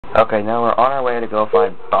Okay, now we're on our way to go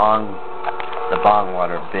find the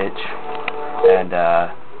Bongwater bitch. And,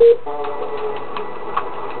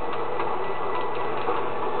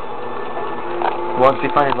 once we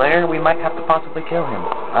find his lair, we might have to possibly kill him.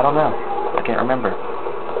 I don't know. I can't remember.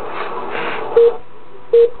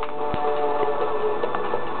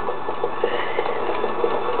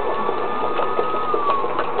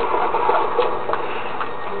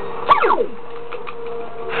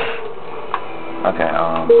 Okay,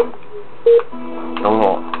 the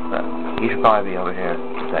little, he should probably be over here.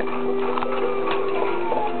 Sec.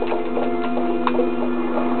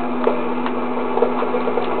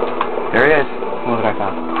 There he is. What did I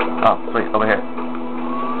find? Oh, sweet, over here.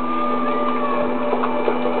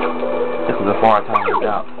 This is before our time is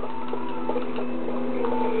out.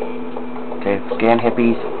 Okay, scan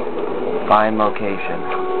hippies, find location.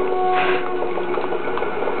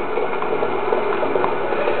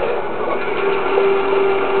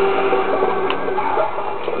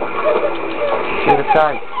 Shoot a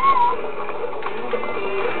sight.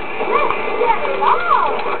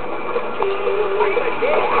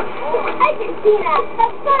 I can see that.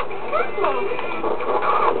 That's not successful.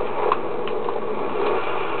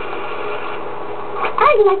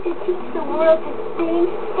 I'd like to teach the world to sing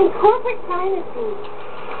in corporate primacy.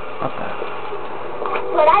 Okay.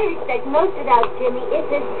 What I respect most about Jimmy is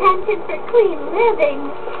his passion for clean living.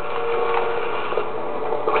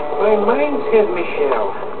 My mind says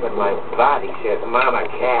Michelle, but my body says Mama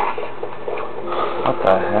Cat. What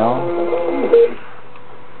the hell?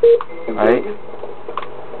 Alright.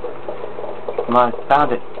 Come on,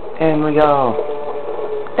 found it. In we go.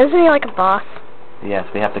 Isn't he like a boss? Yes,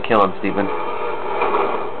 we have to kill him, Stephen.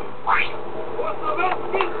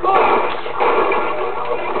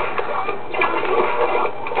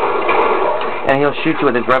 And he'll shoot you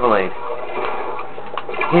with his Revelade.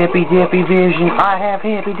 Hippy dippy vision. I have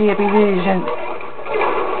hippy dippy vision.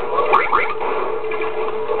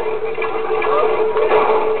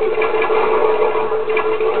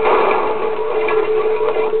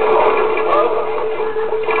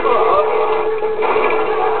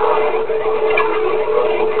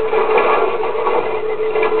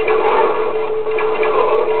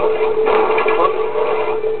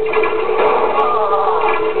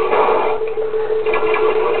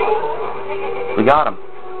 We got him.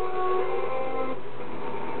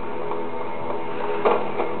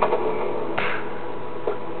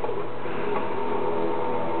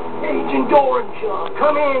 Agent Orange,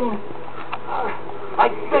 come in. I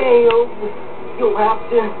failed. You'll have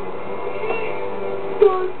to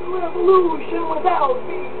start the revolution without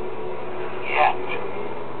me. Yet.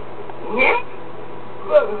 Yet?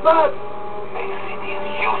 But... This city is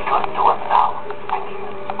useless to us now. I mean,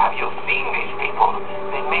 have you seen these people?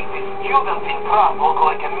 They make the students in class look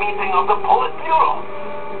like a meeting of the Politburo.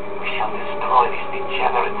 We shall destroy this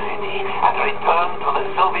degenerate city and return to the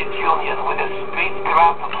Soviet Union with the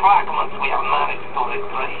spacecraft fragments we have managed to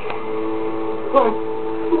retrieve. But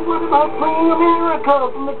what about freeing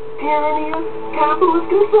America from the tyranny of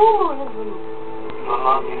capitalist consumerism? Do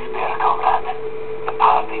not despair, comrade. The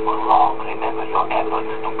party will long remember your efforts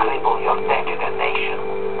to cripple your decadent nation.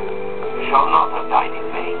 You shall not have died in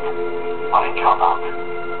vain, or it shall not.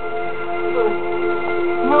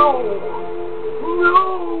 No!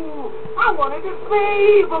 I wanted to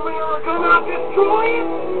save America, not destroy it!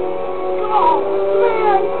 Oh,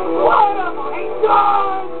 man! What have I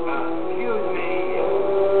done? Excuse me.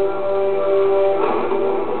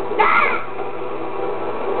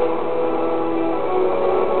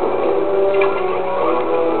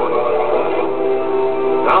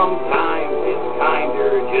 Sometimes it's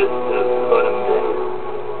kinder just to put them down.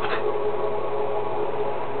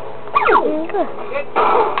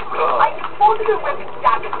 I reported a weapon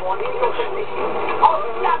datacore in your position. I'll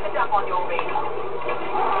slap it up on your radar.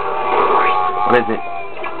 What is it?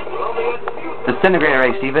 Disintegrator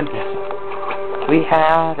ray, Stephen. We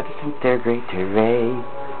have a disintegrator ray.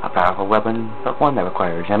 A powerful weapon, but one that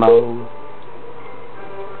requires ammo.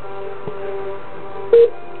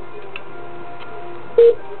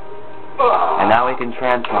 And now we can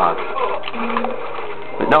transmog.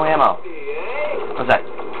 With no ammo. What's that?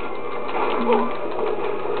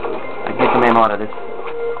 I can get some ammo out of this.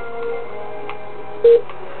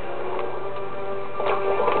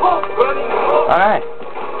 Alright.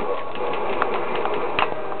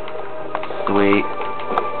 Sweet.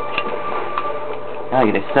 Now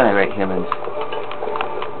you disintegrate humans.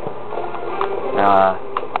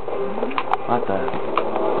 What the?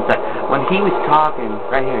 What's that? When he was talking,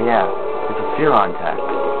 right here, yeah. It's a Furon tech.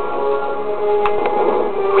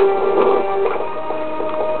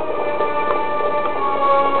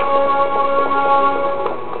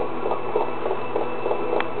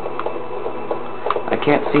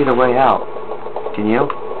 can't see the way out. Can you?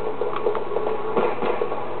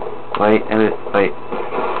 Wait.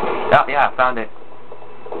 Oh, yeah, I found it.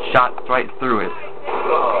 Shot right through it.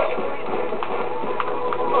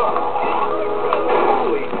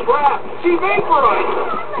 Holy crap! She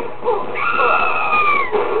vaporized!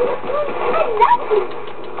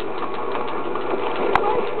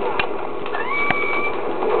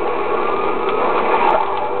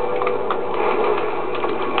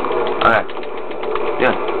 Okay.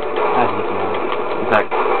 Good. Like,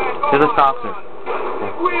 to the saucer.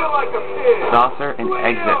 Squeal like a pig! Saucer and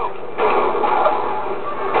exit.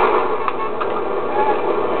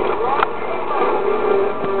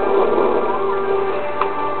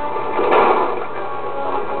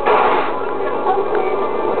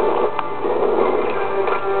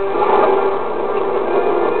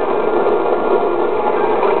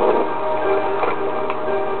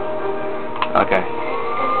 Okay.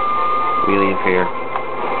 We leave here.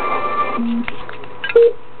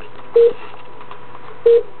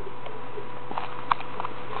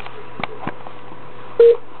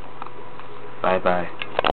 Bye-bye.